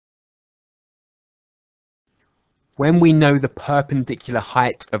when we know the perpendicular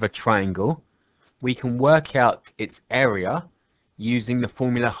height of a triangle, we can work out its area using the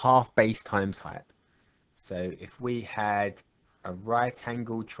formula half base times height. So if we had a right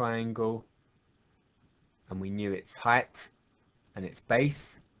angle triangle and we knew its height and its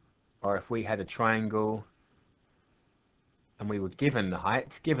base, or if we had a triangle and we were given the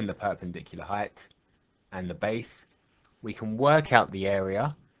height, given the perpendicular height and the base, we can work out the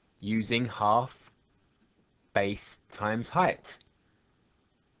area using half base times height.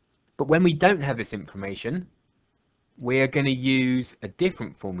 But when we don't have this information, we are going to use a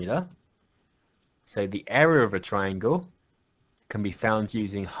different formula. So the area of a triangle can be found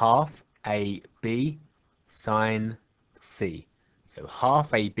using half AB sine C. So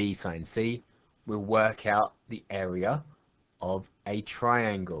half AB sine C will work out the area of a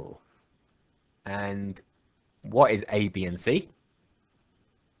triangle. And what is A, B, and C?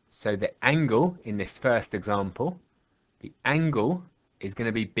 So the angle in this first example, the angle is going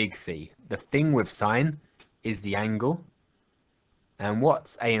to be big C. The thing with sine is the angle. And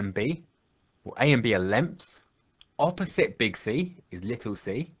what's A and B? Well, A and B are lengths. Opposite big C is little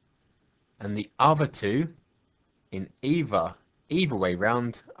c. And the other two in either way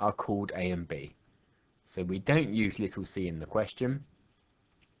round are called A and B. So we don't use little c in the question.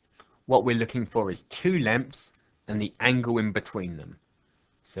 What we're looking for is two lengths and the angle in between them.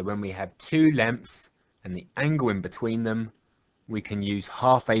 So when we have two lengths and the angle in between them, we can use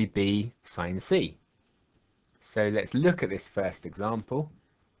half AB sine C. So let's look at this first example.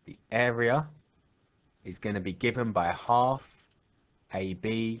 The area is going to be given by half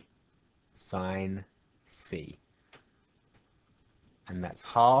AB sine C. And that's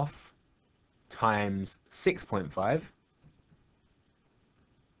half times 6.5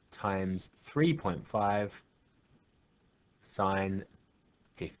 times 3.5 sine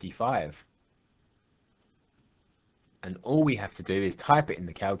 55. And all we have to do is type it in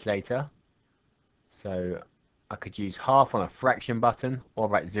the calculator. So I could use half on a fraction button or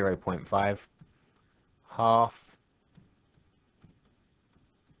write 0.5. Half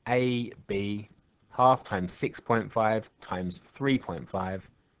AB, half times 6.5 times 3.5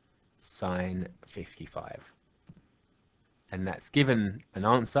 sine 55. And that's given an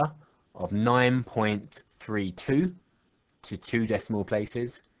answer of 9.32 to 2 decimal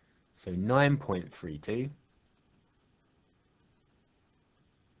places. So 9.32.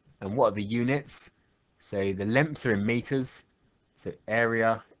 And what are the units? So the lengths are in meters, so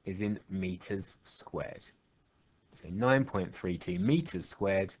area is in meters squared. So 9.32 meters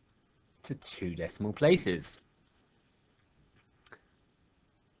squared to 2 decimal places.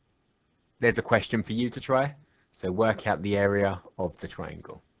 There's a question for you to try. So work out the area of the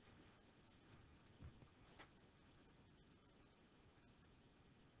triangle.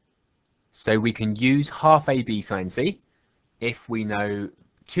 So we can use half AB sine C if we know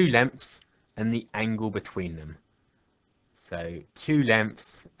two lengths and the angle between them. So two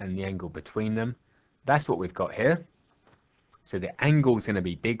lengths and the angle between them. That's what we've got here. So the angle is going to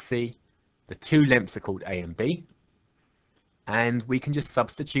be big C. The two lengths are called A and B. And we can just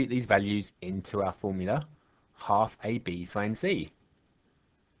substitute these values into our formula, half AB sine C.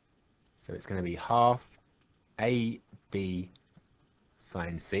 So it's going to be half AB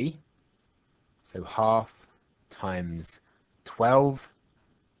sine C. So half times 12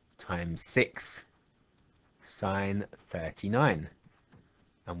 times 6 sine 39.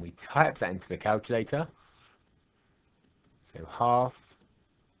 And we type that into the calculator. So half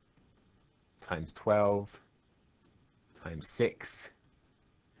times 12 times 6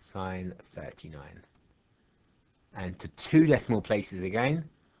 sine 39. And to 2 decimal places again,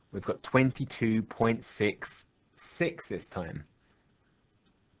 we've got 22.66 this time.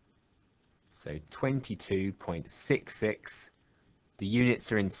 So 22.66. The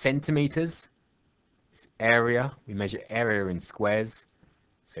units are in centimeters. It's area. We measure area in squares.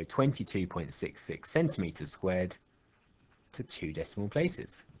 So 22.66 centimeters squared to 2 decimal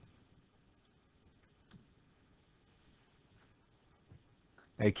places.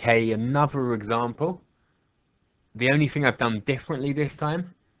 Okay, another example. The only thing I've done differently this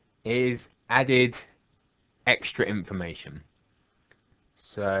time is added extra information.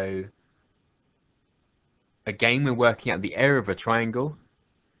 So again, we're working out the area of a triangle,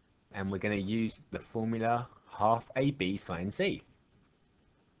 and we're going to use the formula half AB sine C.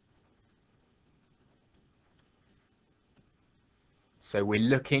 So we're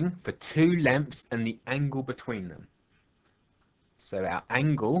looking for two lengths and the angle between them. So our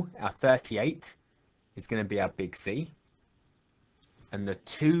angle, our 38, is going to be our big C. And the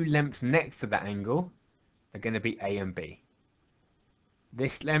two lengths next to that angle are going to be A and B.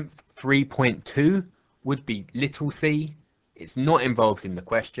 This length, 3.2, would be little c. It's not involved in the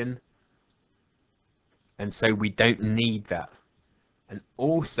question, and so we don't need that. And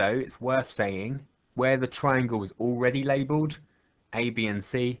also, it's worth saying, where the triangle is already labelled, A, B and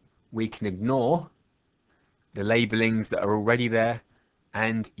C, we can ignore the labellings that are already there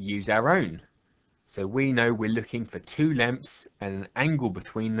and use our own. So we know we're looking for two lengths and an angle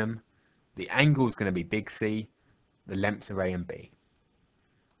between them. The angle is going to be big C, the lengths are A and B.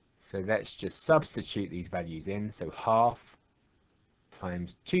 So let's just substitute these values in. So half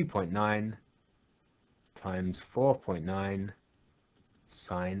times 2.9 times 4.9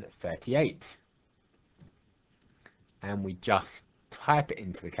 sine 38. And we just type it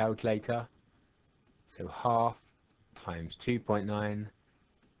into the calculator. So half times 2.9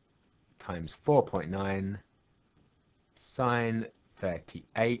 times 4.9 sine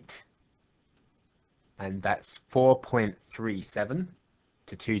 38, and that's 4.37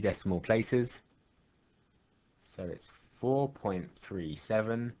 to 2 decimal places. So it's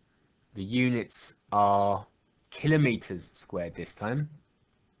 4.37. The units are kilometers squared this time,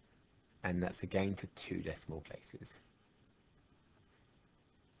 and that's again to 2 decimal places.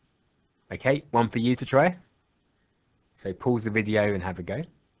 Okay, one for you to try. So pause the video and have a go.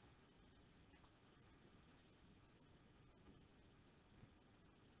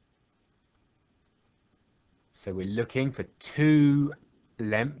 So we're looking for two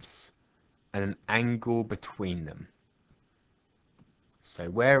lengths and an angle between them. So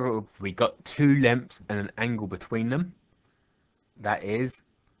where have we got two lengths and an angle between them? That is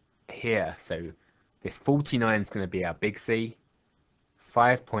here. So this 49 is going to be our big C.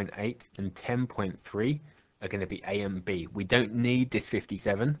 5.8 and 10.3 are going to be A and B. We don't need this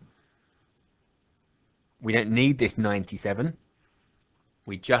 57. We don't need this 97.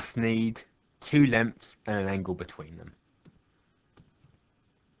 We just need two lengths and an angle between them.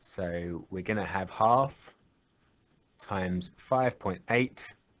 So we're going to have half times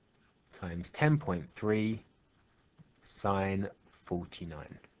 5.8 times 10.3 sine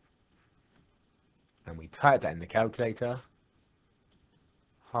 49. And we type that in the calculator.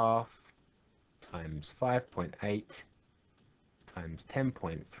 Half times 5.8 times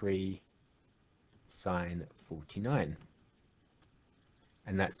 10.3 sine 49.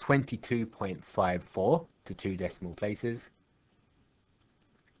 And that's 22.54 to 2 decimal places.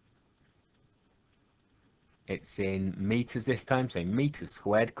 It's in meters this time, so meters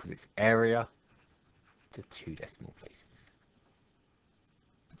squared because it's area to 2 decimal places.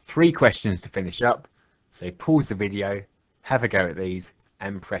 3 questions to finish up, so pause the video, have a go at these,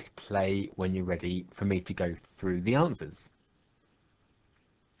 and press play when you're ready for me to go through the answers.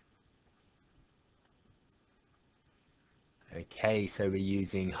 Okay, so we're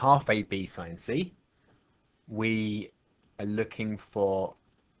using half AB sine C. We are looking for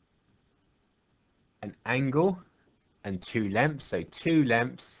an angle and two lengths, so two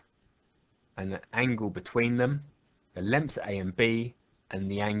lengths and an angle between them. The lengths are A and B, and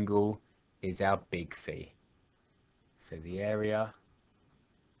the angle is our big C. So the area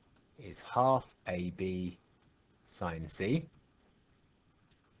is half AB sine C.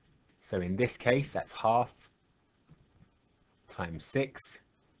 So in this case, that's half times 6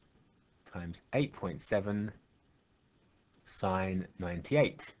 times 8.7 sine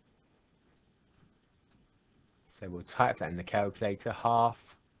 98. So we'll type that in the calculator.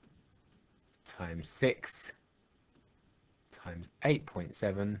 Half times 6 times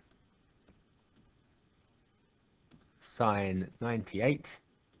 8.7 sine 98.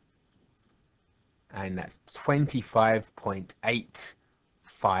 And that's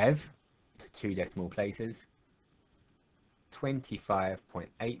 25.85 to 2 decimal places.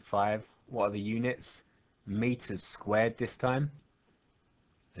 25.85. What are the units? Meters squared this time.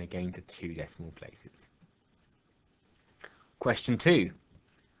 And again to 2 decimal places. Question 2.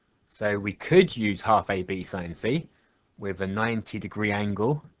 So we could use half AB sine C with a 90-degree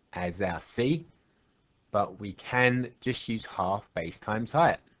angle as our C, but we can just use half base times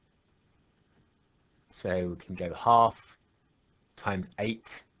height. So we can go half times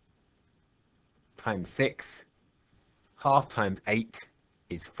 8 times 6. Half times 8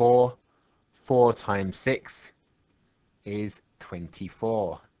 is 4. 4 times 6 is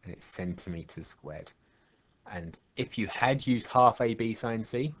 24, and it's centimeters squared. And if you had used half AB sine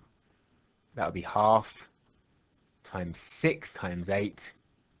C, that would be half times 6 times 8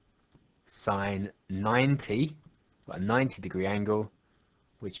 sine 90, got a 90-degree angle,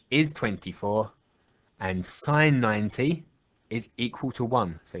 which is 24, and sine 90 is equal to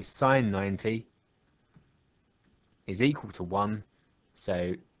 1. So sine 90 is equal to 1.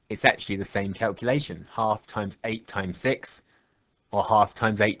 So it's actually the same calculation, half times 8 times 6, or half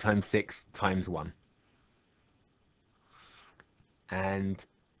times 8 times 6 times 1. And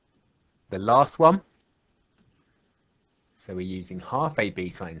the last one, so we're using half AB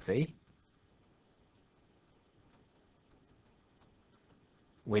sine C.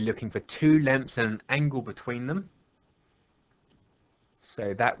 We're looking for two lengths and an angle between them.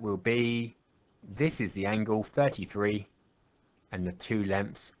 So that will be, this is the angle 33, and the two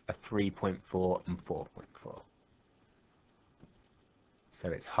lengths are 3.4 and 4.4. So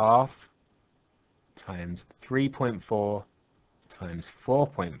it's half times 3.4 times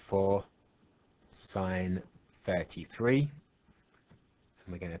 4.4 sine 33. And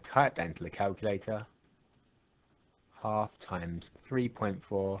we're going to type that into the calculator. Half times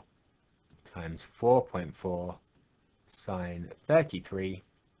 3.4 times 4.4 sine 33.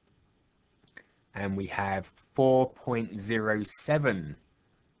 And we have 4.07.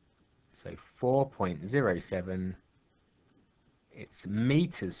 So 4.07, it's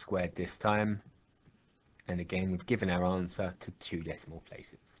meters squared this time. And again, we've given our answer to 2 decimal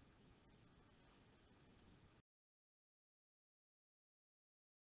places.